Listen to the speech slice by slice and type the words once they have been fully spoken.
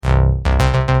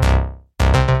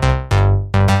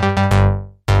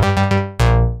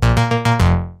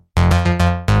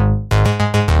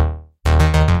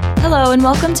Hello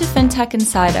and welcome to FinTech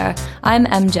Insider. I'm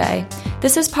MJ.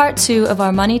 This is part 2 of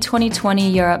our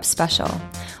Money20 Europe special.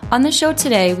 On the show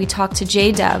today, we talk to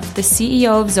Jay Dev, the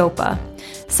CEO of Zopa.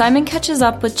 Simon catches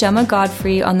up with Gemma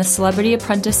Godfrey on the Celebrity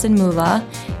Apprentice in Moolah,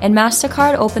 and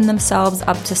MasterCard opened themselves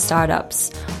up to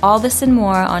startups. All this and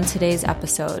more on today's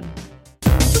episode.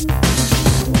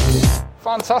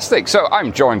 Fantastic. So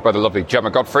I'm joined by the lovely Gemma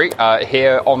Godfrey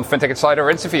here on FinTech Insider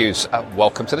Interviews.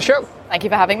 Welcome to the show. Thank you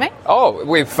for having me. Oh,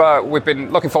 we've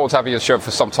been looking forward to having you on the show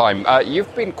for some time.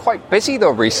 You've been quite busy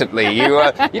though recently. You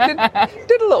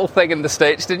did a little thing in the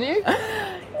States, didn't you?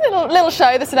 Little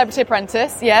show, The Celebrity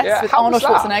Apprentice, yes, with Arnold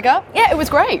Schwarzenegger. Yeah, it was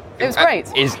great. It was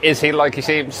great. Is he like he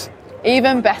seems?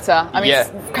 Even better. I mean,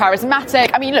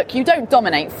 charismatic. I mean, look, you don't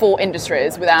dominate 4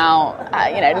 industries without,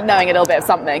 knowing a little bit of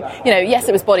something. Yes,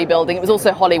 it was bodybuilding. It was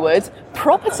also Hollywood.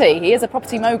 Property. He is a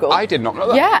property mogul. I did not know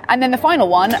that. Yeah, and then the final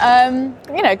one,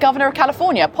 Governor of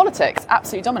California. Politics.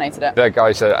 Absolutely dominated it. The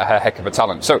guy's a heck of a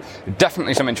talent. So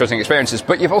definitely some interesting experiences.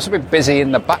 But you've also been busy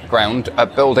in the background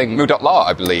building Moo.la,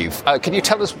 I believe. Can you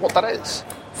tell us what that is?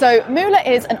 So Moolah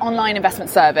is an online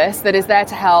investment service that is there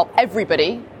to help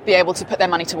everybody be able to put their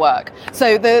money to work.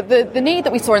 So the need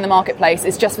that we saw in the marketplace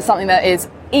is just for something that is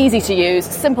easy to use,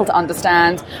 simple to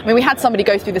understand. I mean, we had somebody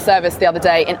go through the service the other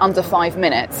day in under 5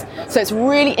 minutes. So it's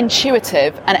really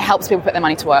intuitive and it helps people put their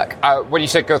money to work. When you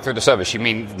say go through the service, you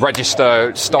mean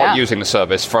register, start using the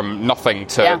service from nothing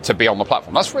to be on the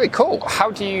platform. That's really cool.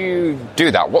 How do you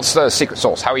do that? What's the secret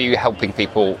sauce? How are you helping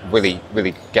people really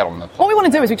get on the platform? What we want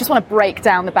to do is we just want to break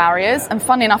down the barriers. And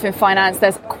funnily enough, in finance,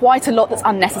 there's quite a lot that's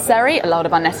unnecessary, a lot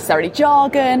of unnecessary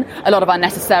jargon, a lot of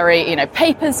unnecessary,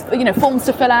 papers, forms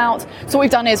to fill out. So what we've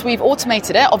done is we've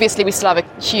automated it. Obviously, we still have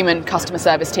a human customer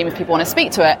service team if people want to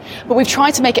speak to it, but we've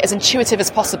tried to make it as intuitive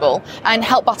as possible and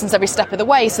help buttons every step of the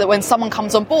way so that when someone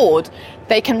comes on board,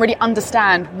 they can really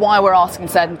understand why we're asking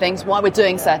certain things, why we're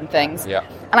doing certain things. Yeah.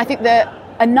 And I think that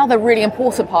another really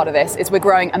important part of this is we're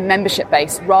growing a membership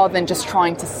base rather than just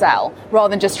trying to sell, rather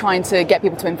than just trying to get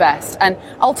people to invest. And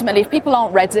ultimately, if people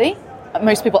aren't ready,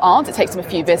 most people aren't, it takes them a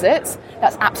few visits,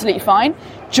 that's absolutely fine.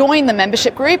 Join the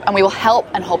membership group and we will help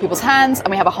and hold people's hands, and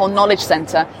we have a whole knowledge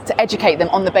centre to educate them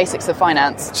on the basics of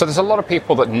finance. So there's a lot of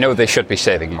people that know they should be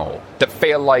saving more, that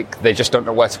feel like they just don't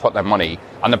know where to put their money,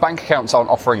 and the bank accounts aren't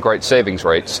offering great savings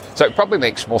rates, so it probably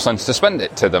makes more sense to spend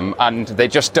it to them, and they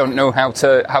just don't know how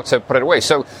to put it away.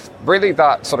 So really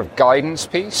that sort of guidance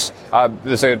piece,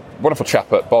 there's a wonderful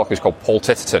chap at Barclays called Paul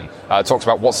Titterton, talks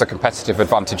about what's the competitive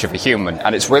advantage of a human,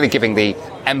 and it's really giving the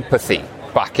empathy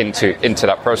back into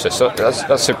that process. So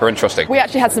that's super interesting. We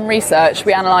actually had some research.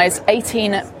 We analysed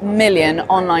 18 million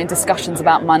online discussions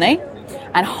about money,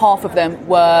 and half of them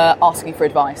were asking for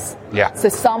advice. Yeah. So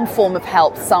some form of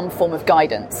help, some form of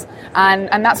guidance.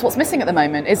 And that's what's missing at the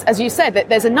moment is, as you said, that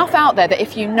there's enough out there that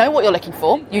if you know what you're looking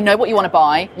for, you know what you want to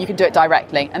buy, you can do it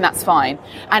directly, and that's fine.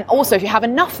 And also, if you have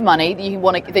enough money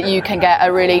that you can get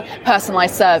a really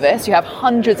personalised service, you have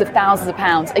hundreds of thousands of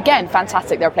pounds, again,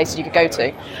 fantastic, there are places you could go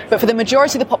to. But for the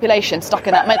majority of the population stuck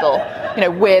in that middle,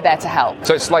 we're there to help.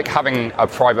 So it's like having a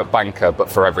private banker, but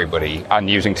for everybody, and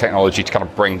using technology to kind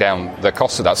of bring down the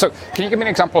cost of that. So can you give me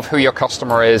an example of who your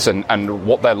customer is and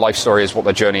what their life story is, what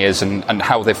their journey is, and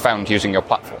how they've found using your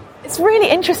platform? It's really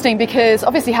interesting because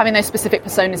obviously having those specific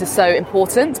personas is so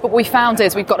important, but what we found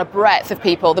is we've got a breadth of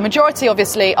people. The majority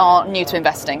obviously are new to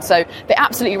investing, so they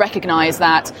absolutely recognise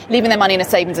that leaving their money in a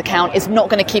savings account is not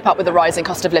going to keep up with the rising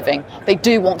cost of living. They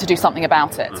do want to do something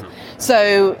about it.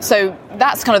 So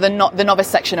that's kind of the novice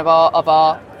section of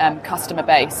our customer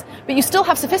base. But you still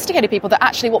have sophisticated people that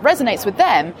actually what resonates with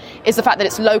them is the fact that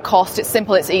it's low cost, it's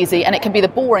simple, it's easy, and it can be the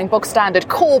boring, bog standard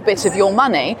core bit of your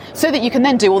money so that you can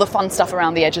then do all the fun stuff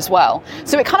around the edge as well.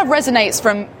 So it kind of resonates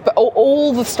from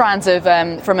all the strands of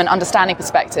from an understanding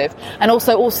perspective, and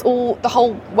also all the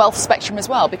whole wealth spectrum as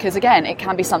well, because again, it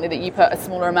can be something that you put a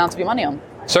smaller amount of your money on.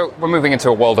 So we're moving into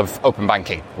a world of open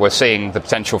banking. We're seeing the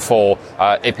potential for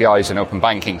APIs and open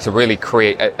banking to really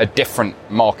create a different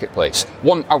marketplace.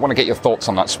 One, I want to get your thoughts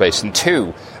on that space. And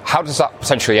two, how does that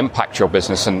potentially impact your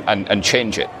business and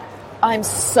change it? I'm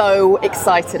so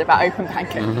excited about open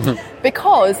banking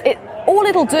because all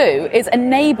it'll do is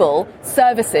enable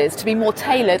services to be more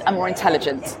tailored and more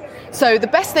intelligent. So the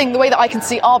best thing, the way that I can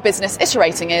see our business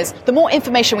iterating is the more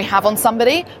information we have on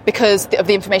somebody because of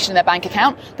the information in their bank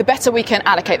account, the better we can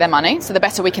allocate their money. So the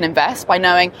better we can invest by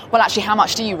knowing, well, actually, how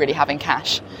much do you really have in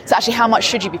cash? So actually, how much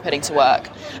should you be putting to work?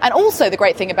 And also the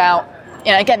great thing about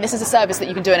again, this is a service that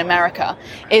you can do in America,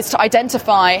 is to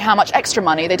identify how much extra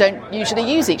money they don't usually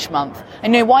use each month.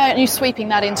 And why aren't you sweeping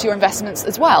that into your investments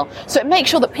as well? So it makes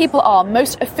sure that people are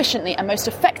most efficiently and most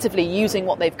effectively using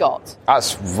what they've got.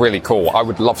 That's really cool. I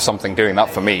would love something doing that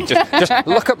for me. Just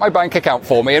look at my bank account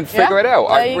for me and figure it out.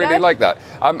 I really like that.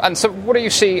 And so what do you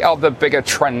see are the bigger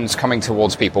trends coming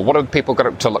towards people? What have people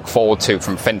got to look forward to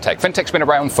from fintech? Fintech's been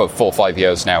around for 4 or 5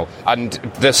 years now, and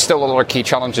there's still a lot of key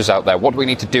challenges out there. What do we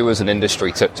need to do as an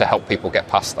industry to help people get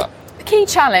past that? The key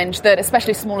challenge that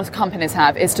especially smaller companies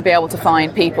have is to be able to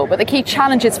find people. But the key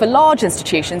challenges for large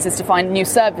institutions is to find new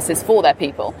services for their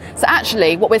people. So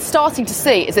actually, what we're starting to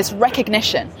see is this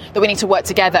recognition that we need to work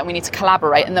together and we need to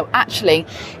collaborate, and that actually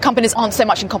companies aren't so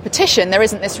much in competition. There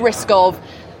isn't this risk of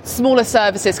smaller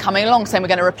services coming along saying we're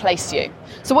going to replace you.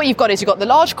 So what you've got is you've got the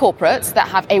large corporates that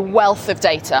have a wealth of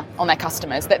data on their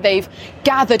customers that they've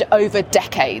gathered over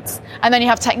decades. And then you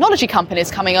have technology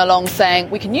companies coming along saying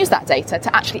we can use that data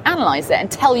to actually analyse it and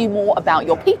tell you more about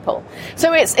your people.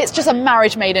 So it's just a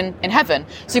marriage made in heaven.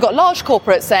 So you've got large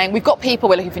corporates saying we've got people,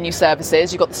 we're looking for new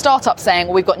services. You've got the startups saying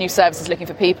well, we've got new services looking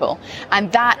for people.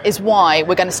 And that is why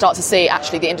we're going to start to see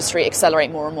actually the industry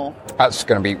accelerate more and more. That's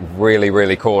going to be really,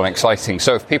 really cool and exciting.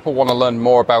 So if people want to learn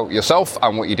more about yourself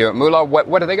and what you do at Moola,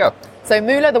 where do they go? So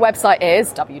Moola, the website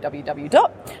is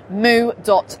www.moo.la,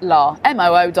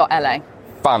 M-O-O.la.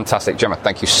 Fantastic. Gemma,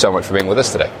 thank you so much for being with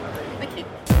us today. Thank you.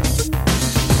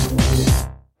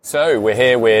 So we're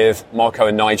here with Marco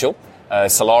and Nigel,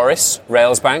 Solaris,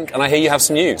 Railsbank, and I hear you have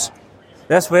some news.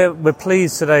 Yes, we're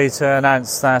pleased today to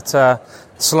announce that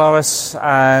Solaris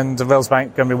and Railsbank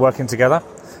are going to be working together,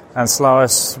 and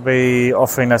Solaris will be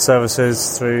offering their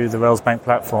services through the Railsbank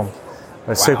platform.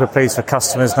 We're super pleased for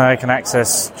customers now can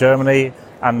access Germany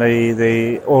and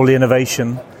the all the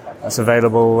innovation that's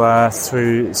available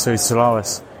through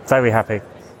Solaris. Very happy.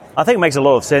 I think it makes a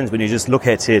lot of sense when you just look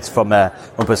at it from a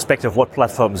perspective of what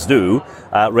platforms do.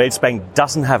 Railsbank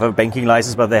doesn't have a banking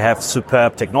license, but they have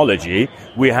superb technology.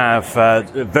 We have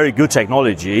very good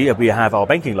technology. We have our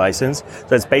banking license.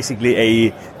 So it's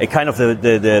basically a kind of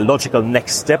the logical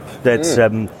next step that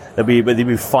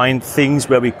we find things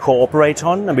where we cooperate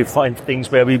on, and we find things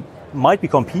where we might be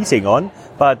competing on.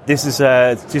 But this is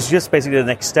just basically the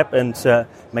next step, and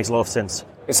makes a lot of sense.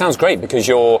 It sounds great because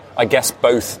you're, I guess,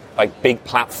 both like big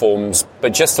platforms,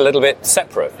 but just a little bit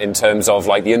separate in terms of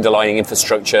like the underlying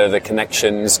infrastructure, the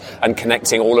connections, and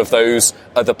connecting all of those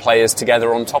other players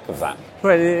together on top of that.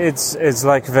 Well, it's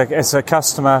like if a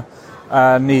customer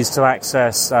needs to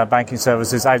access banking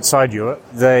services outside Europe,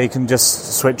 they can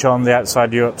just switch on the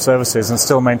outside Europe services and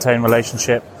still maintain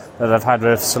relationship that they've had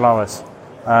with Solaris.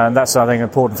 And that's, I think,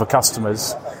 important for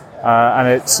customers. And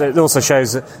it also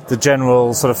shows the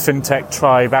general sort of fintech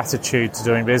tribe attitude to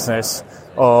doing business,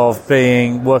 of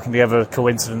working together,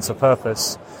 coincidence of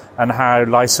purpose, and how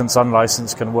licensed,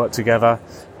 unlicensed can work together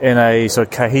in a sort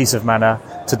of cohesive manner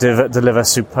to deliver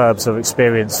superb sort of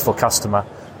experience for customer.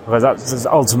 Because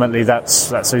ultimately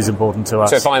that's who's important to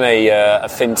us. So if I'm a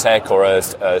fintech or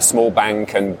a small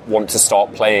bank and want to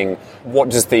start playing, what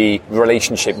does the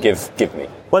relationship give me?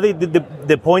 Well,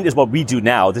 the point is what we do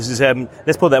now. This is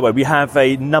let's put it that way. We have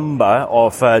a number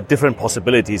of different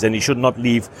possibilities, and you should not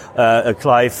leave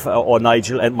Clive or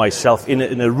Nigel and myself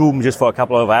in a room just for a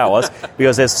couple of hours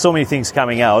because there's so many things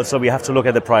coming out. So we have to look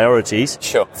at the priorities.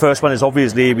 Sure. First one is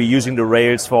obviously we're using the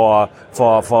rails for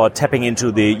tapping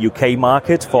into the UK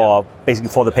market for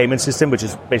the payment system, which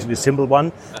is basically a simple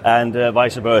one, and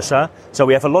vice versa. So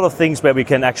we have a lot of things where we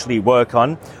can actually work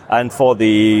on, and for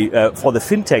the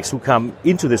fintechs who come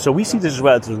into this. So we see this as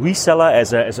well as a reseller,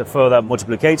 as a further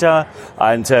multiplicator,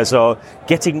 and so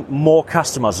getting more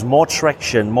customers, more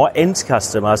traction, more end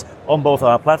customers on both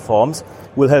our platforms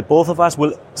will help both of us,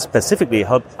 will specifically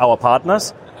help our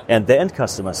partners and their end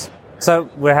customers. So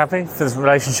we're happy for this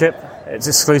relationship. It's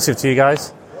exclusive to you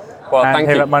guys. Well, and thank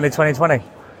here you. at Money 2020.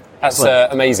 That's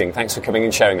amazing. Thanks for coming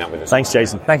and sharing that with us. Thanks,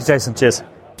 Jason. Thank you, Jason. Cheers.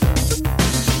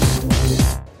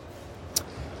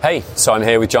 Hey, so I'm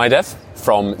here with Jaidev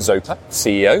from Zopa,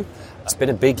 CEO. It's been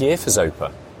a big year for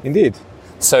Zopa. Indeed.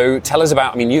 So tell us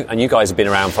about, you guys have been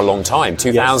around for a long time,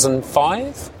 2005?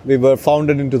 Yes. We were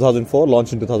founded in 2004,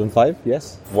 launched in 2005,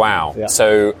 yes. Wow. Yeah.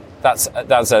 So that's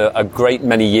a great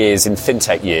many years in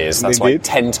fintech years. That's Indeed. like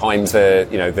 10 times the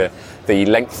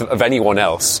length of anyone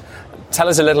else. Tell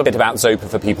us a little bit about Zopa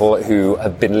for people who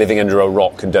have been living under a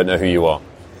rock and don't know who you are.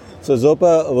 So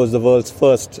Zopa was the world's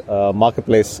first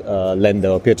marketplace lender,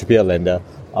 or peer-to-peer lender.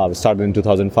 We started in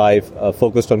 2005,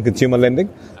 focused on consumer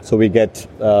lending. So we get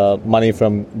money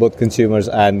from both consumers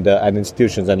and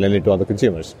institutions and lend it to other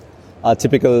consumers. Our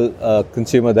typical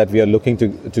consumer that we are looking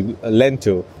to lend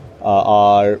to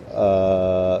are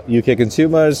UK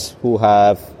consumers who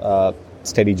have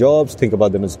steady jobs. Think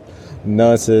about them as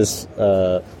nurses,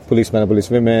 policemen and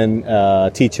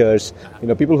policewomen, teachers,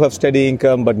 people who have steady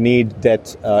income but need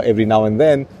debt every now and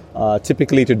then,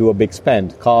 typically to do a big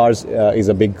spend. Cars is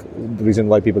a big reason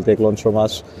why people take loans from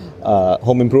us.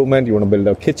 Home improvement, you want to build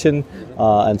a kitchen,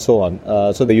 and so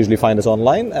on. So they usually find us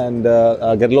online and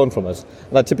get a loan from us.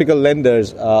 And our typical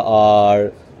lenders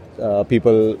are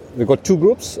people. We've got two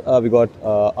groups. We've got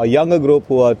a younger group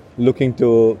who are looking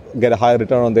to get a higher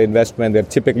return on their investment. They're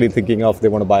typically thinking of they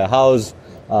want to buy a house,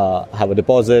 have a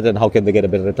deposit, and how can they get a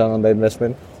better return on their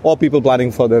investment, or people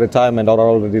planning for their retirement or are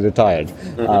already retired.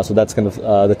 So that's kind of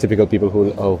the typical people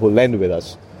who lend with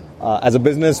us. As a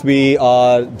business, we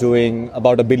are doing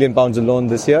about £1 billion in loan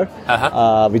this year.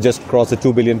 We just crossed the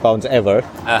 £2 billion ever,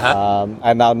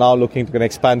 and now looking to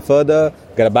expand further,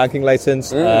 get a banking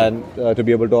license, and to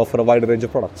be able to offer a wider range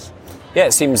of products. Yeah,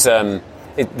 it seems.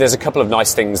 There's a couple of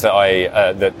nice things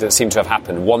that that seem to have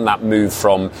happened. One, that move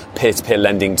from peer-to-peer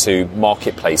lending to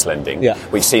marketplace lending,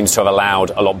 which seems to have allowed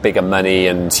a lot bigger money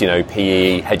and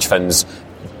PE, hedge funds,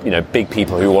 big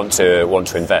people who want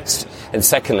to invest. And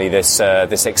secondly, this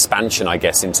expansion, I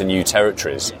guess, into new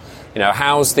territories.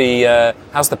 How's the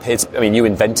peer? I mean, you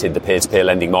invented the peer-to-peer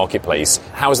lending marketplace.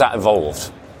 How has that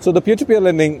evolved? So the peer-to-peer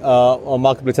lending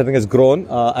marketplace, I think, has grown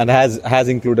and has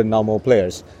included now more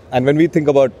players. And when we think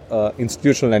about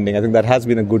institutional lending, I think that has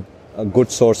been a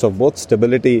good source of both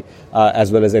stability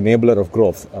as well as enabler of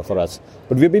growth for us.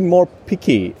 But we've been more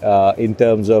picky in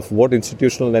terms of what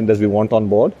institutional lenders we want on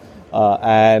board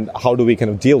and how do we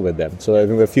kind of deal with them. So I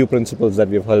think the few principles that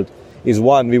we've held is,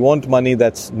 one, we want money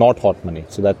that's not hot money.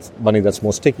 So that's money that's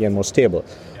more sticky and more stable.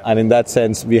 And in that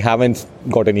sense, we haven't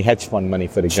got any hedge fund money,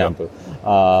 for example.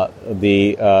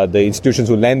 The institutions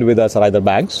who lend with us are either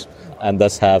banks and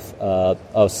thus have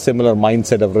a similar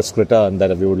mindset of risk return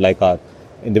that we would like our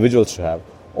individuals to have,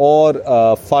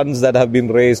 or funds that have been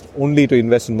raised only to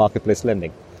invest in marketplace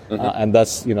lending. And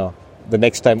thus, the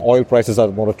next time oil prices are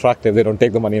more attractive, they don't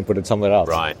take the money and put it somewhere else.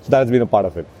 Right. So that has been a part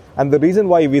of it. And the reason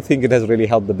why we think it has really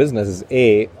helped the business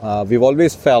is, we've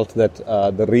always felt that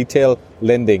the retail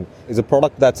lending is a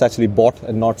product that's actually bought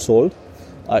and not sold,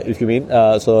 if you mean.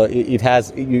 So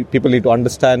people need to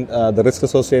understand the risk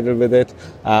associated with it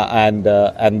and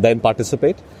then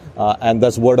participate. And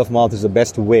thus word of mouth is the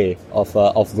best way of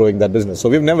growing that business. So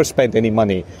we've never spent any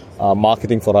money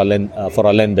marketing for our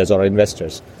lenders or our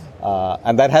investors.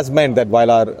 And that has meant that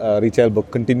while our retail book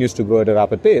continues to grow at a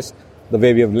rapid pace, the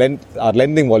way we have our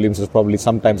lending volumes has probably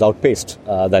sometimes outpaced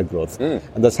that growth.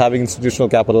 And thus having institutional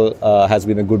capital has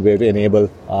been a good way to enable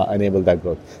that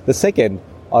growth. The second,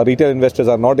 our retail investors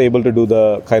are not able to do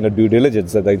the kind of due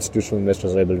diligence that the institutional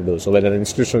investors are able to do. So when an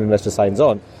institutional investor signs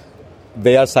on,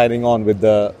 they are signing on with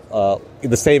in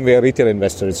the same way a retail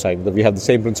investor is signing. We have the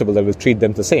same principle that will treat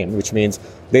them the same, which means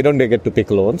they don't get to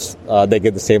pick loans. They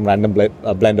get the same random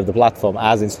blend of the platform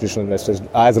as institutional investors,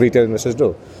 as retail investors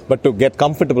do. But to get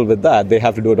comfortable with that, they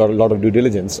have to do a lot of due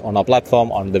diligence on our platform,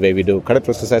 on the way we do credit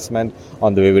risk assessment,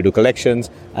 on the way we do collections,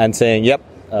 and saying, yep,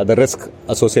 the risk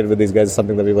associated with these guys is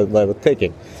something that we were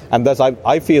taking. And thus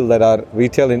I feel that our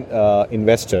retail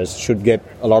investors should get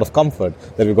a lot of comfort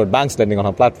that we've got banks lending on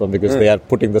our platform, because they are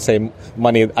putting the same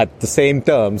money at the same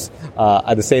terms,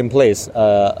 at the same place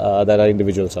that our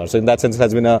individuals are. So in that sense, it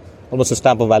has been almost a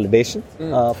stamp of validation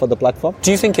for the platform.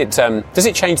 Do you think does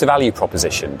it change the value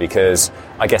proposition? Because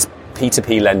I guess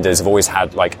P2P lenders have always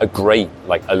had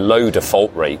a low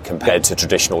default rate compared to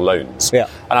traditional loans. Yeah.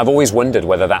 And I've always wondered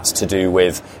whether that's to do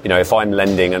with, if I'm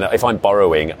lending and if I'm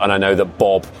borrowing and I know that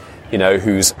Bob,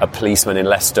 who's a policeman in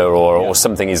Leicester or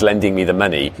something is lending me the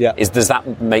money, does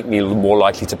that make me more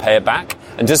likely to pay it back?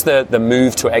 And does the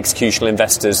move to executional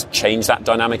investors change that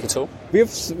dynamic at all?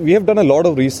 We have done a lot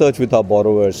of research with our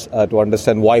borrowers to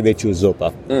understand why they choose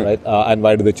Zopa, right? And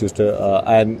why do they choose to?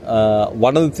 And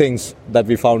one of the things that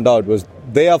we found out was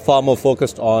they are far more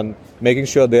focused on making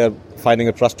sure they are finding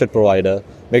a trusted provider,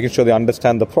 making sure they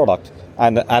understand the product,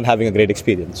 and having a great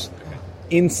experience.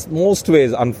 In most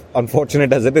ways,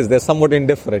 unfortunate as it is, they're somewhat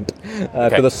indifferent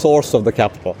to the source of the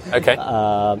capital. Okay.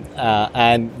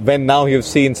 And when now you've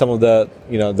seen some of the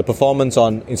performance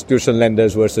on institutional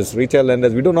lenders versus retail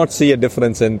lenders, we do not see a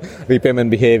difference in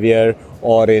repayment behavior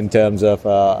or in terms of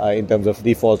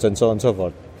defaults and so on and so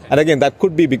forth. And again, that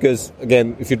could be because,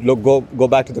 again, if you go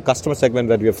back to the customer segment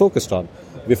that we are focused on,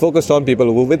 we're focused on people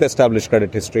who with established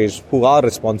credit histories, who are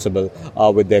responsible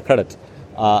with their credit,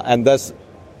 and thus,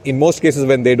 in most cases,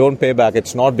 when they don't pay back,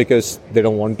 it's not because they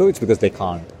don't want to, it's because they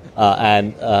can't.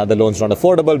 And the loan's not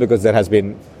affordable because there has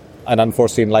been an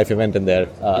unforeseen life event in there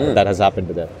that has happened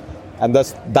to them. and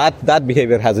thus that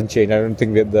behavior hasn't changed. I don't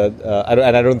think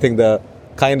I don't think the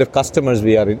kind of customers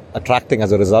we are attracting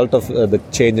as a result of the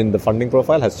change in the funding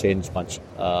profile has changed much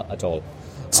at all.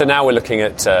 So now we're looking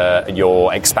at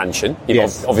your expansion.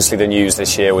 Yes. Obviously, the news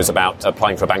this year was about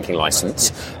applying for a banking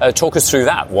license. Talk us through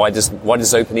that. Why does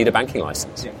Zopa need a banking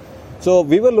license? Yeah. So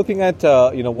we were looking at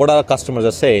what our customers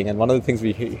are saying, and one of the things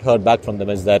we heard back from them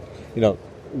is that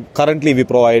currently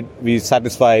we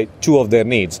satisfy two of their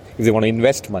needs: if they want to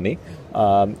invest money,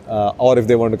 or if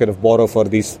they want to kind of borrow for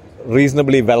these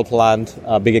reasonably well-planned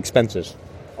big expenses.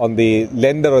 On the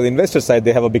lender or the investor side,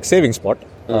 they have a big savings pot,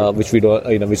 which they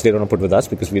don't put with us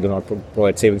because we do not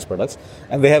provide savings products.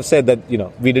 And they have said that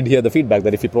we did hear the feedback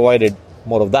that if we provided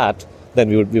more of that, then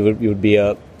we would be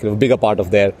a kind of bigger part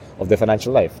of their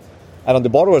financial life. And on the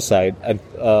borrower side, and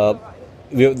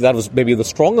that was maybe the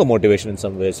stronger motivation in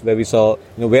some ways, where we saw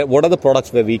what are the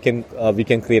products where we can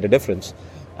create a difference,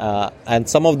 and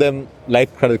some of them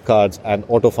like credit cards and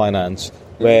auto finance,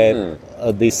 where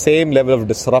the same level of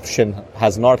disruption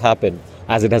has not happened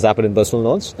as it has happened in personal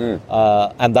loans.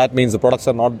 And that means the products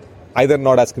are either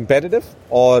not as competitive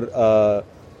or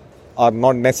are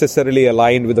not necessarily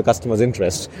aligned with the customer's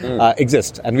interests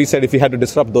exist. And we said if we had to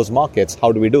disrupt those markets,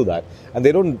 how do we do that? And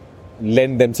they don't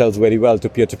lend themselves very well to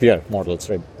peer-to-peer models,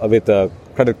 right? With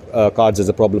credit cards, there's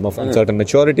a problem of uncertain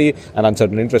maturity and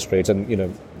uncertain interest rates.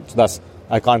 And, so thus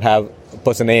I can't have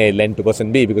person A lend to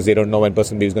person B because they don't know when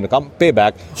person B is going to pay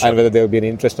back and whether there will be any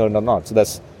interest earned or not. So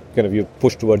that's kind of you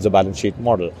push towards the balance sheet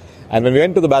model. And when we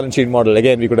went to the balance sheet model,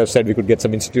 again, we could have said we could get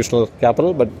some institutional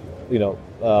capital, but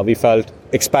we felt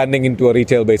expanding into a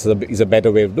retail base is a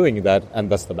better way of doing that, and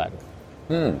thus the bank.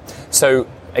 So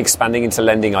expanding into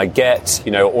lending, I get,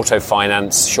 auto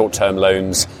finance, short-term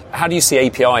loans. How do you see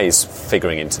APIs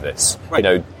figuring into this?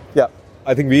 Right. Yeah,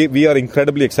 I think we are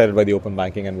incredibly excited by the open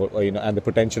banking and and the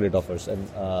potential it offers. And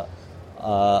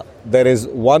there is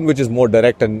one which is more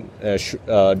direct and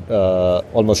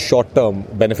almost short-term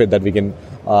benefit that we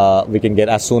can get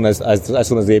as soon as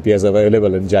the APIs are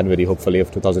available in January, hopefully,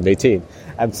 of 2018,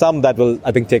 and some that will,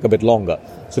 I think, take a bit longer.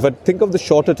 So if I think of the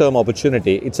shorter-term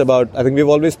opportunity, it's about, I think we've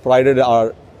always prided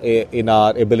in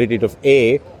our ability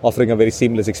to offering a very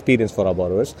seamless experience for our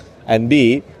borrowers, and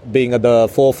B, being at the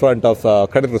forefront of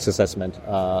credit risk assessment,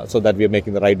 so that we are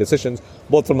making the right decisions,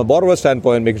 both from a borrower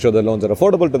standpoint, making sure the loans are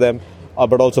affordable to them,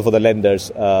 but also for the lenders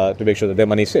to make sure that their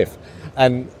money is safe.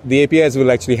 And the APIs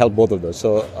will actually help both of those.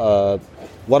 So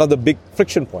one of the big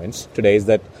friction points today is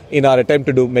that in our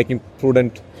attempt to making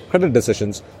prudent credit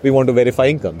decisions, we want to verify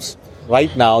incomes.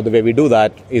 Right now, the way we do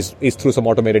that is through some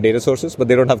automated data sources, but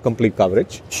they don't have complete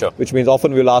coverage. Sure. Which means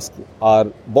often we'll ask our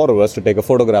borrowers to take a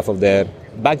photograph of their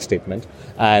bank statement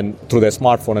and through their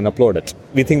smartphone and upload it.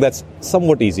 We think that's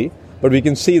somewhat easy, but we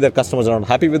can see that customers are not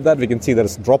happy with that. We can see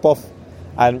there's drop-off.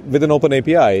 And with an open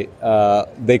API,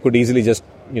 they could easily just,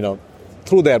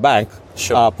 through their bank,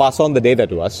 pass on the data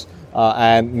to us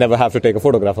and never have to take a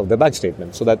photograph of their bank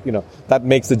statement. So that, that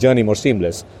makes the journey more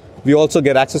seamless. We also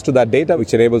get access to that data,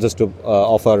 which enables us to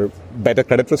offer better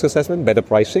credit risk assessment, better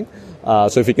pricing.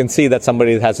 So if you can see that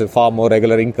somebody has a far more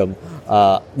regular income,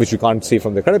 which you can't see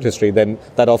from the credit history, then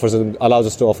that allows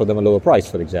us to offer them a lower price,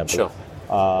 for example. Sure.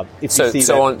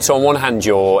 So on one hand,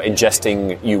 you would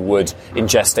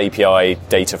ingest API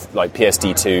data like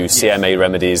PSD2, CMA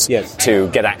remedies to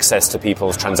get access to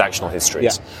people's transactional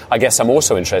histories. Yeah. I guess I'm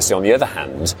also interested, on the other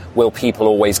hand, will people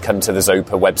always come to the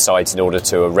Zopa website in order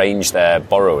to arrange their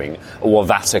borrowing, or will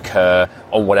that occur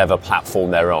on whatever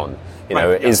platform they're on?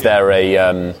 Is there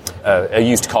a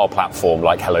used car platform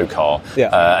like Hello Car?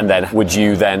 Yeah. And then would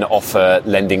you then offer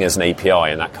lending as an API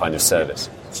and that kind of service?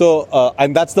 So,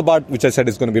 and that's the part which I said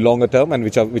is going to be longer term and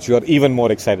which you are even more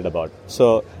excited about.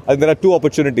 So, there are two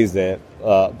opportunities there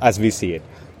as we see it.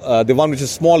 The one which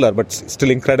is smaller but still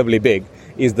incredibly big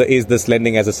is this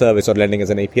lending as a service or lending as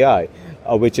an API,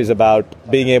 which is about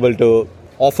being able to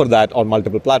offer that on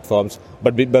multiple platforms,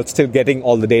 but still getting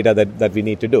all the data that we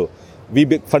need to do. We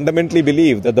fundamentally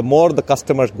believe that the more the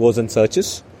customer goes and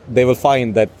searches, they will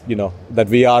find that that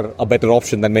we are a better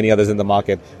option than many others in the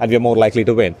market, and we are more likely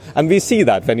to win. And we see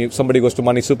that when somebody goes to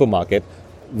Money Supermarket,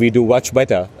 we do much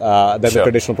better than the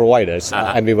traditional providers.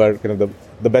 And we were kind of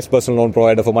the best personal loan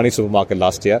provider for Money Supermarket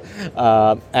last year.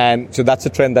 And so that's a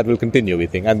trend that will continue, we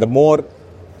think. And the more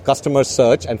customers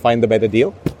search and find the better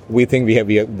deal, we think we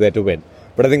are there to win.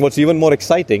 But I think what's even more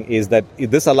exciting is that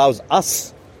this allows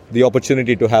us the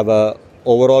opportunity to have a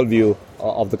overall view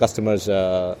of the customer's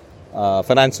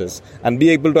finances and be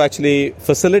able to actually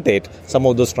facilitate some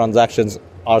of those transactions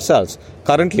ourselves.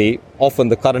 Currently, often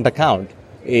the current account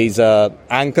is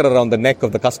anchor around the neck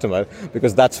of the customer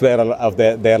because that's where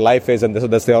their life is, and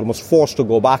thus they're almost forced to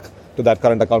go back to that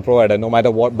current account provider, no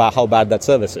matter how bad that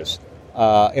service is.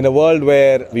 In a world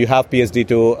where we have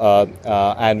PSD2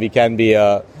 and we can be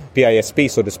a PISP,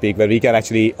 so to speak, where we can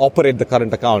actually operate the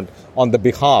current account on the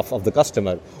behalf of the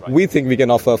customer, we think we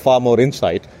can offer far more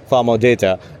insight, far more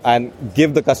data, and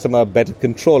give the customer better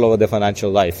control over their financial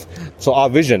life. So our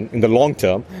vision in the long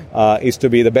term is to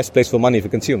be the best place for money for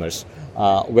consumers,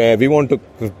 where we want to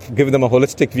give them a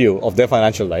holistic view of their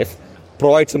financial life,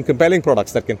 provide some compelling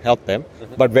products that can help them,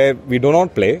 but where we do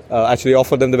not play, actually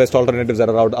offer them the best alternatives that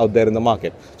are out there in the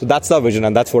market. So that's our vision,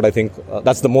 and that's what I think,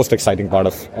 that's the most exciting part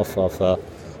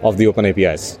of the open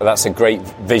APIs. Well, that's a great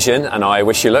vision, and I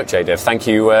wish you luck, JDev. Thank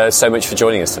you so much for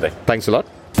joining us today. Thanks a lot.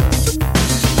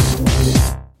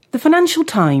 The Financial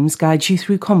Times guides you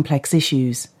through complex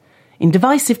issues. In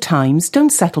divisive times,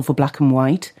 don't settle for black and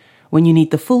white. When you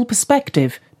need the full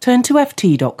perspective, turn to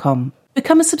ft.com.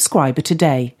 Become a subscriber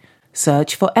today.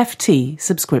 Search for FT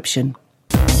subscription.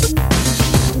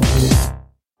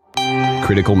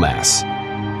 Critical mass.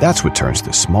 That's what turns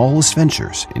the smallest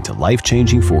ventures into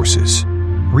life-changing forces.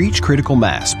 Reach critical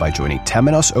mass by joining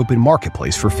Temenos Open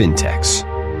Marketplace for FinTechs,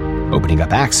 opening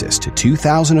up access to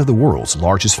 2,000 of the world's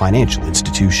largest financial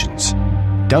institutions.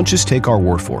 Don't just take our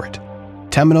word for it.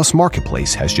 Temenos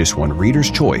Marketplace has just won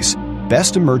Reader's Choice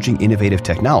Best Emerging Innovative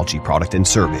Technology Product and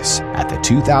Service at the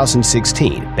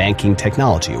 2016 Banking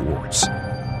Technology Awards.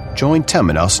 Join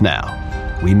Temenos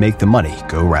now. We make the money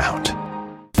go round.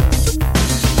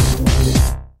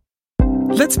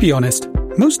 Let's be honest,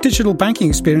 most digital banking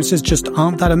experiences just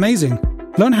aren't that amazing.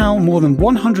 Learn how more than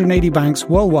 180 banks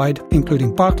worldwide,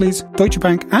 including Barclays, Deutsche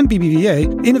Bank and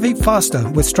BBVA, innovate faster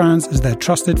with Strands as their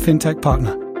trusted fintech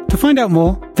partner. To find out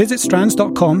more, visit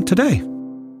strands.com today.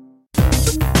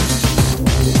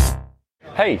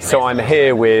 Hey, so I'm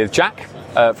here with Jack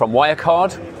from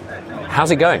Wirecard.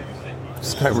 How's it going?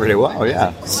 It's going really well,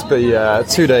 yeah. It's been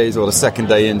 2 days, or the second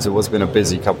day into what's been a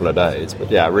busy couple of days.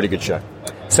 But yeah, really good show.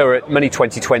 So we're at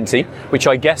Money20, which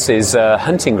I guess is a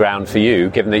hunting ground for you,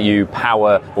 given that you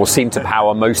power or seem to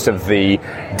power most of the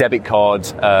debit card,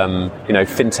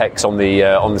 fintechs on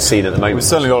the scene at the moment. We've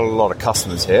certainly got a lot of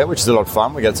customers here, which is a lot of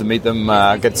fun. We get to meet them,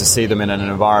 get to see them in an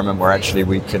environment where actually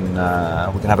we can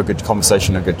have a good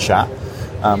conversation, a good chat.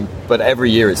 But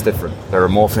every year it's different. There are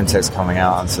more fintechs coming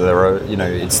out, and so there are,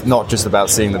 it's not just about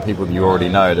seeing the people that you already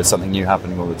know. There's something new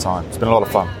happening all the time. It's been a lot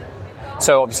of fun.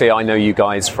 So obviously I know you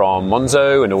guys from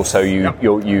Monzo, and also you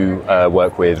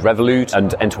work with Revolut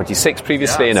and N26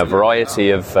 previously, and a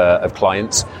variety of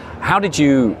clients. How did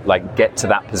you get to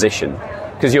that position?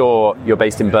 Because you're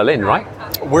based in Berlin, right?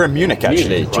 We're in Munich,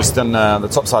 actually, just on the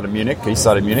top side of Munich, east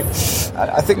side of Munich.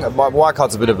 I think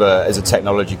Wirecard's a bit of a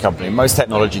technology company. Most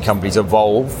technology companies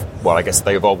evolve. Well, I guess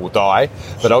they evolve or die.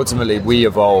 But ultimately, we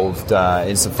evolved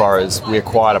insofar as we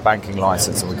acquired a banking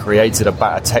license and we created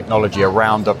a technology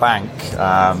around a bank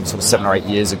sort of 7 or 8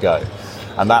 years ago.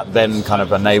 And that then kind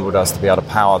of enabled us to be able to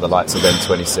power the likes of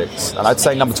N26. And I'd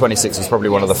say number 26 was probably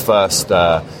one of the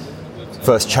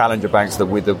first challenger banks that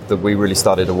we really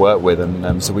started to work with,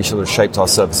 and so we sort of shaped our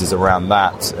services around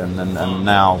that, and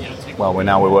now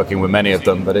we're working with many of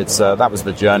them, but that was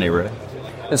the journey really.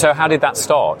 And so how did that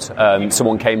start?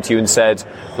 Someone came to you and said,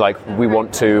 we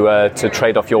want to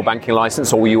trade off your banking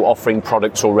license, or were you offering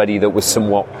products already that were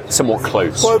somewhat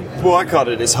close? Well,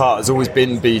 Wirecard at its heart has always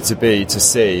been B2B to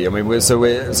C. I mean,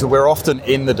 we're often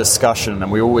in the discussion,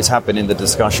 and we always have been in the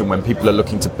discussion when people are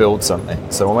looking to build something.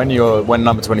 So when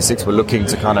Number 26 were looking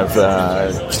to kind of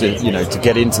to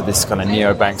get into this kind of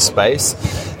neobank space,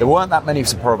 there weren't that many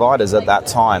providers at that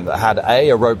time that had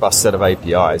a robust set of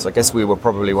APIs. I guess we were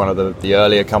probably one of the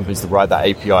earlier companies to ride that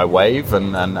API wave,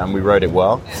 and we rode it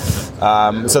well.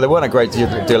 So there weren't a great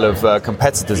deal of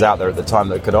competitors out there at the time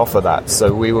that could offer that.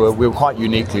 So we were quite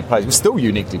uniquely placed. We're still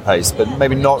uniquely placed, but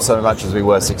maybe not so much as we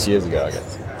were 6 years ago, I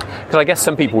guess. Because I guess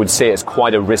some people would see it as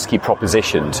quite a risky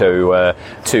proposition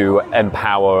to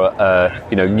empower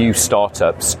new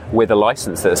startups with a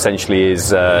license that essentially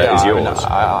is yours. I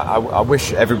mean, I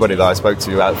wish everybody that I spoke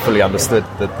to fully understood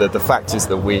that the fact is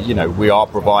that we are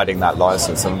providing that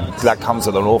license, and that comes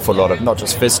with an awful lot of not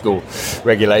just fiscal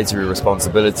regulatory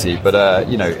responsibility, but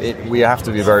we have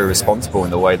to be very responsible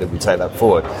in the way that we take that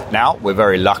forward. Now we're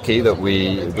very lucky that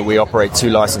we operate 2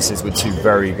 licenses with 2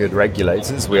 very good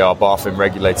regulators. We are BaFin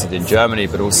regulated in Germany,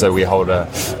 but also we hold an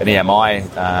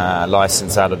EMI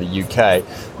license out of the UK.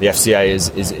 The FCA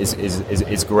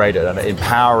is great at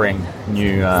empowering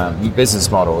new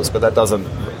business models, but that doesn't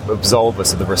absolve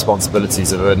us of the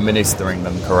responsibilities of administering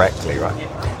them correctly, right?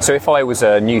 So if I was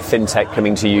a new fintech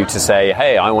coming to you to say,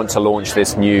 hey, I want to launch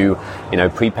this new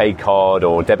prepaid card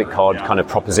or debit card kind of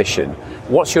proposition,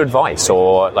 what's your advice,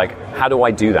 or how do I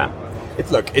do that?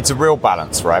 It's a real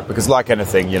balance, right? Because like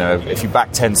anything, if you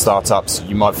back 10 startups,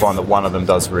 you might find that one of them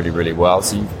does really, really well.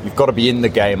 So you've got to be in the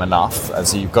game enough, and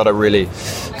so you've got to really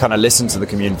kind of listen to the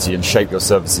community and shape your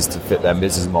services to fit their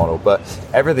business model. But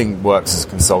everything works as a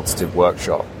consultative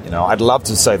workshop. I'd love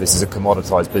to say this is a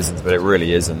commoditized business, but it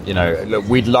really isn't. Look,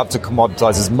 we'd love to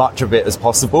commoditize as much of it as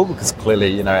possible because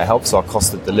clearly, it helps our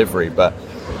cost of delivery. But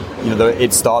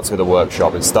it starts with a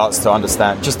workshop. It starts to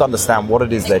understand what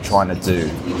it is they're trying to do,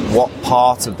 what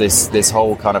part of this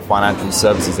whole kind of financial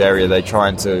services area they're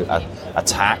trying to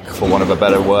attack, for want of a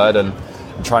better word, and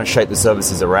try and shape the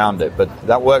services around it. But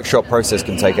that workshop process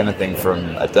can take anything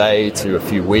from a day to a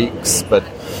few weeks. But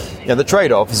the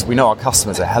trade-off is we know our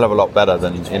customers a hell of a lot better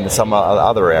than in some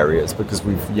other areas because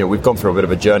we've gone through a bit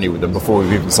of a journey with them before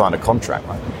we've even signed a contract,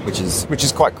 right? which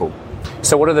is quite cool.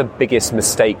 So what are the biggest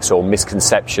mistakes or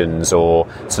misconceptions or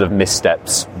sort of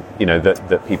missteps,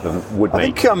 that people would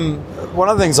make? I think one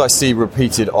of the things I see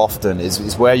repeated often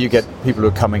is where you get people who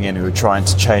are coming in who are trying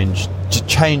to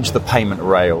change the payment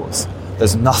rails.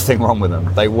 There's nothing wrong with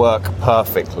them. They work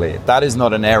perfectly. That is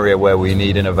not an area where we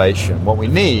need innovation. What we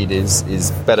need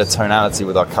is better tonality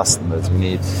with our customers. We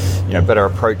need, better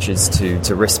approaches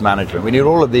to risk management. We need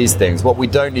all of these things. What we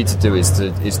don't need to do is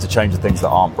to change the things that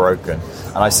aren't broken.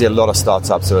 And I see a lot of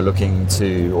startups who are looking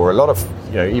to, or a lot of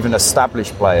even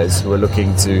established players who are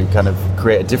looking to kind of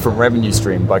create a different revenue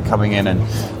stream by coming in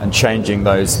and changing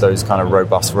those kind of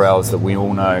robust rails that we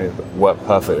all know work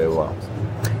perfectly well.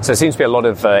 So there seems to be a lot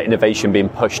of innovation being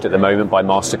pushed at the moment by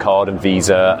MasterCard and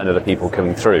Visa and other people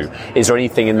coming through. Is there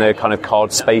anything in the kind of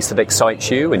card space that excites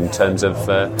you in terms of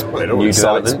new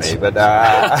developments? Me, but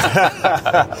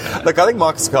look, I think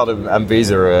MasterCard and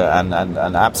Visa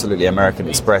and absolutely American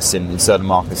Express in certain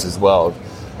markets as well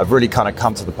have really kind of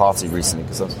come to the party recently,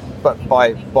 but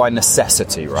by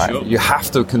necessity, right? Sure. You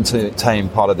have to contain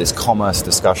part of this commerce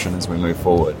discussion as we move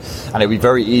forward, and it'd be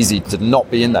very easy to not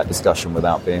be in that discussion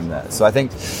without being there. So I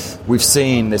think we've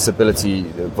seen this ability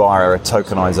via a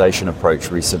tokenization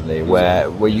approach recently, where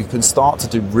you can start to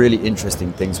do really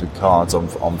interesting things with cards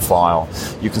on file.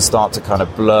 You can start to kind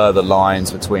of blur the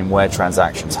lines between where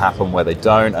transactions happen, where they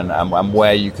don't, and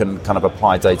where you can kind of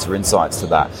apply data insights to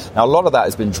that. Now, a lot of that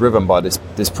has been driven by this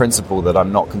principle that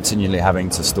I'm not continually having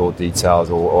to store details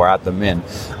or add them in.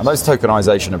 And those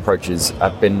tokenization approaches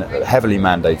have been heavily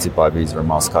mandated by Visa and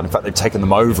MasterCard. In fact, they've taken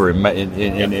them over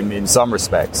in some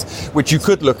respects, which you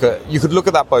could look at. You could look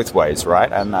at that both ways,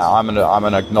 right? And I'm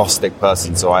an agnostic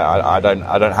person, so I don't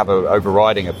have an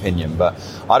overriding opinion, but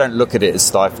I don't look at it as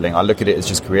stifling. I look at it as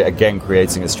just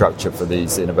creating a structure for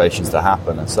these innovations to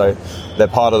happen. And so they're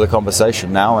part of the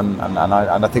conversation now, and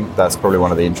I think that's probably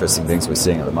one of the interesting things we're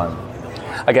seeing at the moment.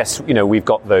 I guess, we've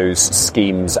got those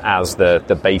schemes as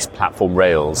the base platform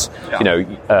rails. Yeah.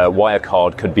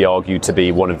 Wirecard could be argued to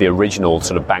be one of the original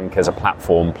sort of bank as a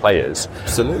platform players.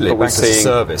 Absolutely, bank as a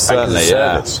service, certainly,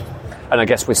 yeah. And I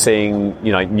guess we're seeing,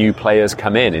 new players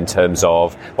come in terms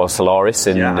of, Solaris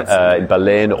in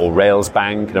Berlin, or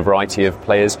Railsbank, and a variety of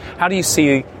players. How do you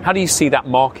see that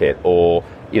market, or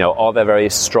are there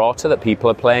various strata that people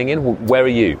are playing in? Where are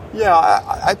you?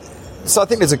 Yeah, So I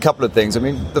think there's a couple of things. I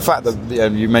mean, the fact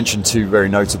that you mentioned two very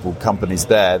notable companies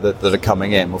there that are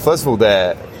coming in. Well, first of all,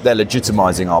 they're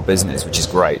legitimizing our business, which is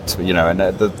great. And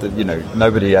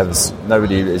nobody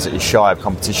is shy of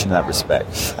competition in that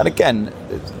respect. And again,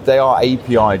 they are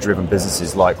API-driven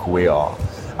businesses like we are.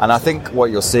 And I think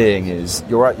what you're seeing is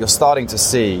you're starting to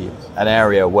see an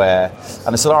area where,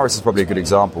 and Solaris is probably a good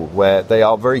example, where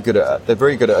they're very good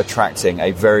at attracting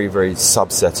a very, very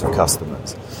subset of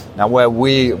customers. Now, where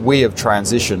we have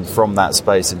transitioned from that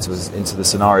space into the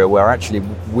scenario where actually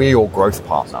we're your growth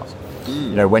partner.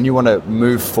 When you want to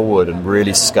move forward and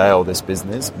really scale this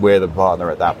business, we're the partner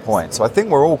at that point. So I think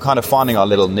we're all kind of finding our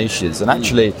little niches, and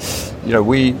actually,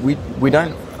 we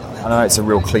don't. I know it's a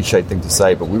real cliched thing to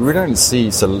say, but we really don't see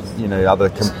other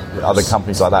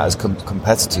companies like that as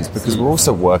competitors, because we're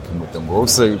also working with them. We're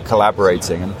also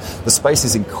collaborating, and the space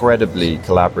is incredibly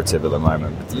collaborative at the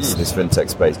moment. This fintech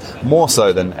space, more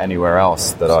so than anywhere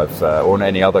else that I've or in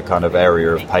any other kind of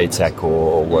area of pay tech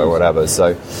or whatever.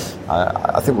 So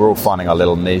I think we're all finding our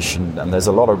little niche, and there's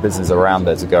a lot of business around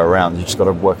there to go around. You just got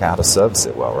to work out how to service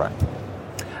it well, right?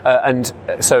 And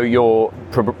so you're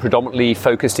predominantly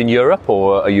focused in Europe,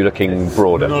 or are you looking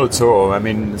broader? Not at all. I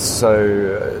mean,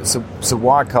 so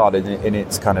Wirecard in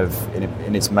its kind of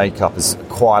in its makeup has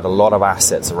acquired a lot of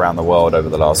assets around the world over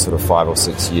the last sort of 5 or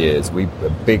 6 years. A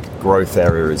big growth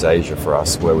area is Asia for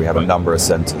us, where we have a number of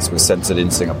centres. We're centred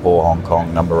in Singapore, Hong Kong,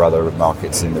 a number of other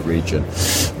markets in the region.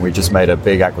 We just made a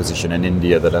big acquisition in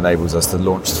India that enables us to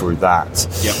launch through that.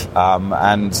 Yep.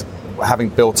 And having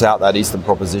built out that Eastern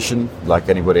proposition, like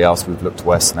anybody else, we've looked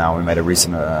west now. We made a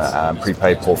recent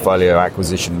prepaid portfolio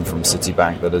acquisition from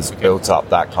Citibank that has built up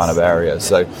that kind of area.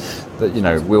 So that, you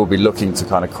know, we'll be looking to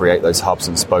kind of create those hubs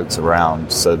and spokes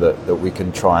around so that we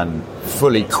can try and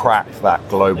fully crack that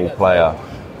global player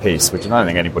piece, which I don't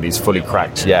think anybody's fully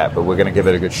cracked yet, but we're going to give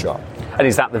it a good shot. And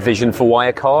is that the vision for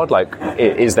Wirecard? Like,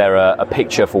 is there a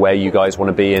picture for where you guys want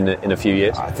to be in a few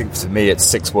years? I think for me it's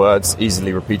 6 words,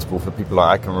 easily repeatable for people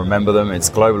like I can remember them. It's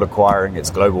global acquiring, it's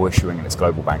global issuing, and it's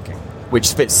global banking,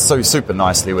 which fits so super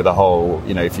nicely with the whole,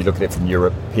 you know, if you look at it from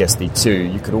Europe,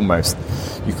 PSD2, you can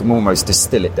almost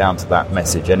distill it down to that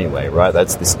message anyway, right?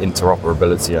 That's this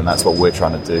interoperability, and that's what we're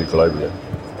trying to do globally.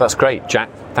 That's great. Jack,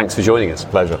 thanks for joining us.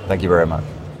 Pleasure. Thank you very much.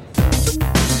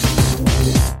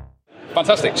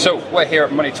 Fantastic. So we're here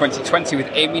at Money 2020 with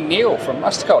Amy Neal from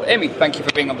MasterCard. Amy, thank you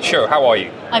for being on the show. How are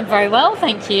you? I'm very well,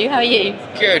 thank you. How are you?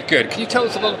 Good. Can you tell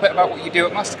us a little bit about what you do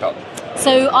at MasterCard?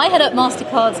 So I head up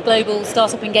MasterCard's global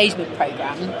startup engagement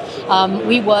program.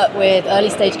 We work with early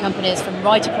stage companies from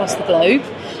right across the globe,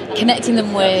 connecting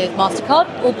them with MasterCard,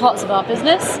 all parts of our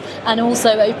business, and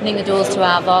also opening the doors to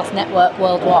our vast network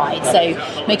worldwide. So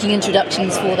making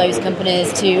introductions for those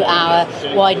companies to our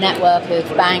wide network of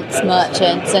banks,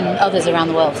 merchants, and others around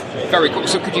the world. Very cool.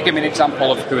 So could you give me an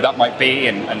example of who that might be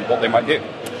and what they might do?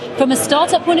 From a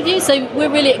startup point of view, so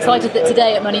we're really excited that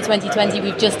today at Money 2020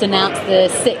 we've just announced the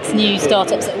 6 new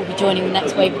startups that will be joining the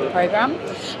next wave of the programme.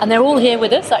 And they're all here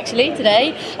with us actually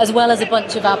today, as well as a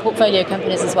bunch of our portfolio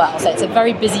companies as well. So it's a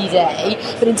very busy day.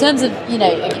 But in terms of, you know,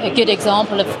 a good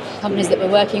example of companies that we're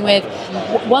working with,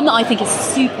 one that I think is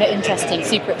super interesting,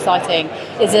 super exciting,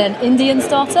 is an Indian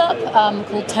startup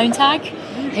called ToneTag,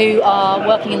 who are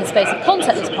working in the space of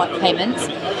contactless payments.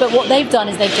 But what they've done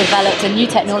is they've developed a new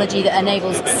technology that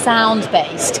enables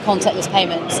sound-based contactless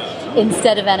payments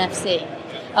instead of NFC.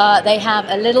 They have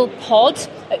a little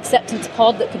acceptance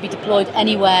pod that could be deployed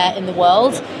anywhere in the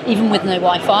world, even with no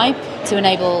Wi-Fi, to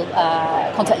enable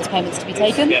contactless payments to be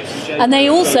taken. And they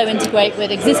also integrate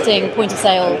with existing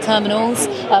point-of-sale terminals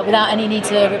without any need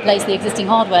to replace the existing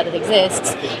hardware that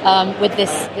exists with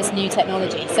this new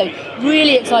technology. So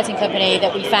really exciting company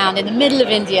that we found in the middle of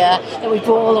India that we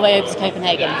brought all the way over to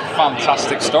Copenhagen.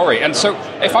 Fantastic story. And so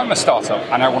if I'm a startup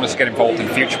and I want to get involved in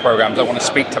future programs, I want to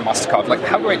speak to MasterCard, like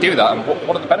how do I do that and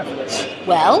what are the benefits?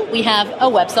 Well, we have a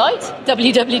website,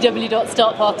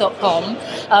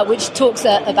 www.startpath.com, which talks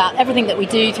about everything that we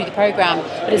do through the program,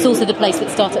 but it's also the place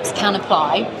that startups can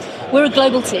apply. We're a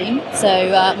global team, so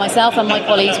myself and my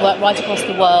colleagues work right across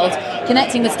the world,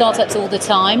 connecting with startups all the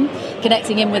time,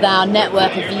 connecting in with our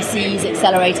network of VCs,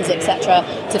 accelerators, etc.,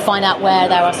 to find out where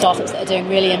there are startups that are doing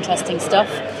really interesting stuff.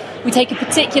 We take a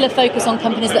particular focus on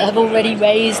companies that have already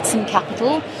raised some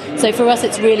capital. So for us,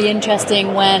 it's really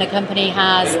interesting when a company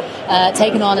has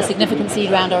taken on a significant seed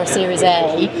round or a Series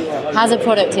A, has a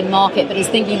product in market, but is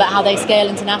thinking about how they scale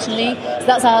internationally. So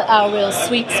that's our real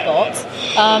sweet spot.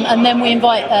 And then we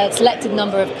invite a selected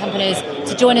number of companies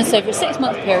to join us over a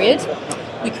 6-month period.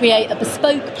 We create a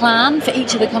bespoke plan for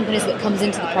each of the companies that comes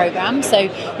into the program. So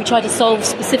we try to solve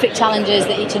specific challenges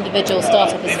that each individual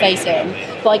startup is facing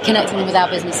by connecting them with our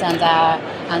business and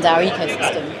our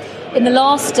ecosystem. In the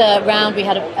last round, we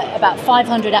had about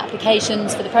 500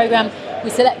 applications for the program. We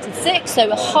selected 6, so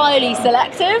we're highly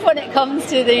selective when it comes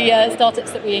to the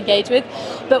startups that we engage with.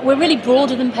 But we're really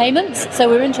broader than payments, so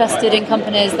we're interested in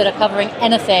companies that are covering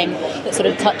anything that sort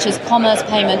of touches commerce,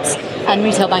 payments, and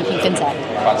retail banking, fintech.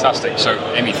 Fantastic. So,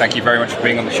 Amy, thank you very much for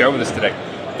being on the show with us today.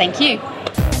 Thank you.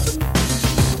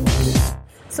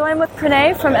 So I'm with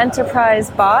Pranay from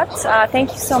Enterprise Bot.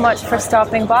 Thank you so much for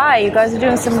stopping by. You guys are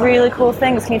doing some really cool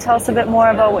things. Can you tell us a bit more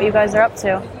about what you guys are up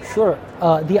to? Sure.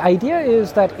 The idea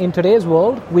is that in today's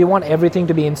world, we want everything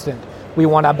to be instant. We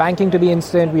want our banking to be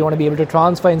instant. We want to be able to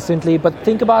transfer instantly. But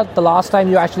think about the last time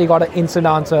you actually got an instant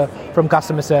answer from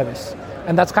customer service.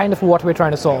 And that's kind of what we're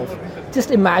trying to solve. Just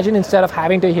imagine instead of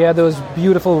having to hear those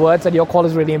beautiful words that your call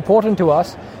is really important to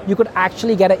us, you could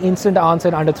actually get an instant answer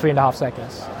in under 3.5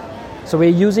 seconds. So we're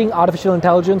using artificial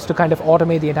intelligence to kind of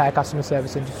automate the entire customer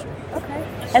service industry. Okay.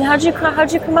 And how'd you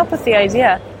come up with the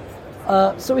idea?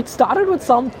 So it started with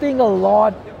something a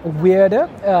lot weirder.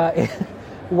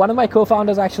 One of my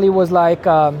co-founders actually was like,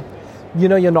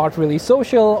 you're not really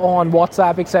social on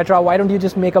WhatsApp, etc. Why don't you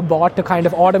just make a bot to kind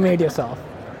of automate yourself?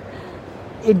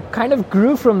 It kind of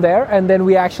grew from there, and then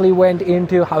we actually went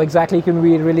into how exactly can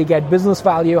we really get business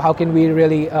value, how can we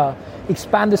really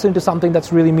expand this into something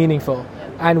that's really meaningful.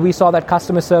 And we saw that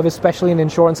customer service, especially in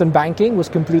insurance and banking, was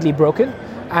completely broken.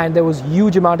 And there was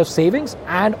huge amount of savings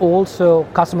and also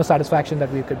customer satisfaction that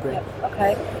we could bring.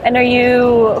 Okay. And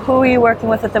who are you working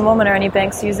with at the moment? Are any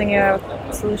banks using your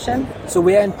solution? So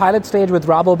we are in pilot stage with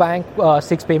Rabobank,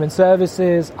 6 payment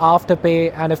services,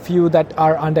 Afterpay, and a few that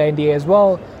are under NDA as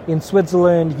well, in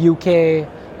Switzerland, UK,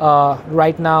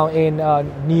 right now in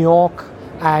New York,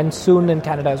 and soon in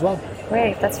Canada as well.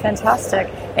 Great, that's fantastic.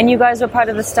 And you guys were part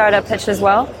of the startup pitch as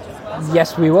well?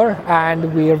 Yes, we were,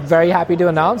 and we are very happy to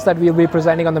announce that we'll be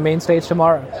presenting on the main stage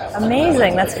tomorrow.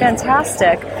 Amazing, that's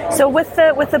fantastic. So with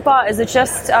the bot, is it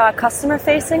just customer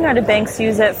facing, or do banks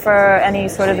use it for any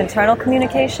sort of internal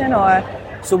communication, or?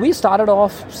 So we started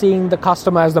off seeing the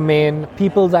customer as the main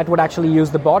people that would actually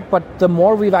use the bot, but the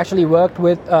more we've actually worked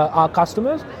with our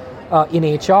customers, in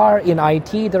HR, in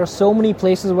IT, there are so many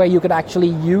places where you could actually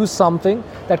use something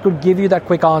that could give you that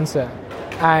quick answer.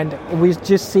 And we're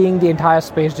just seeing the entire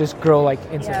space just grow like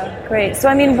instantly. Yeah, great. So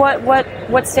I mean,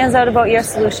 what stands out about your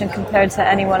solution compared to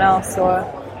anyone else, or?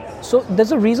 So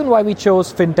there's a reason why we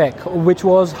chose fintech, which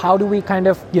was how do we kind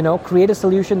of, create a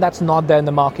solution that's not there in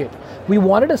the market. We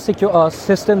wanted a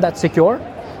system that's secure,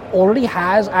 already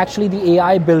has actually the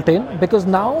AI built in, because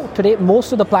now today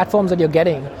most of the platforms that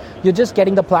you're just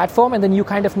getting the platform, and then you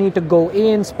kind of need to go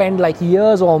in, spend like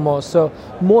years almost. So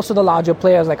most of the larger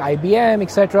players like IBM,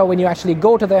 etc., when you actually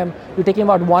go to them, you're taking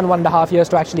about 1.5 years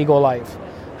to actually go live.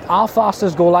 Our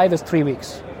fastest go live is 3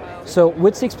 weeks. So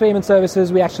with 6 payment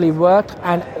services, we actually worked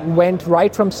and went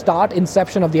right from start,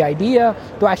 inception of the idea,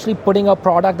 to actually putting a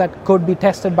product that could be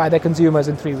tested by their consumers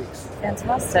in 3 weeks.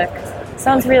 Fantastic.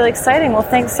 Sounds really exciting. Well,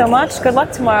 thanks so much. Good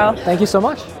luck tomorrow. Thank you so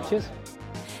much. Cheers.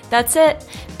 That's it.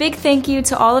 Big thank you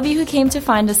to all of you who came to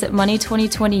find us at Money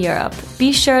 2020 Europe.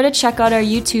 Be sure to check out our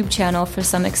YouTube channel for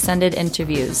some extended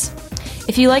interviews.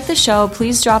 If you like the show,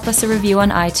 please drop us a review on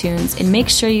iTunes and make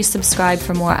sure you subscribe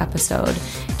for more episodes.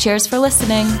 Cheers for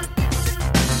listening.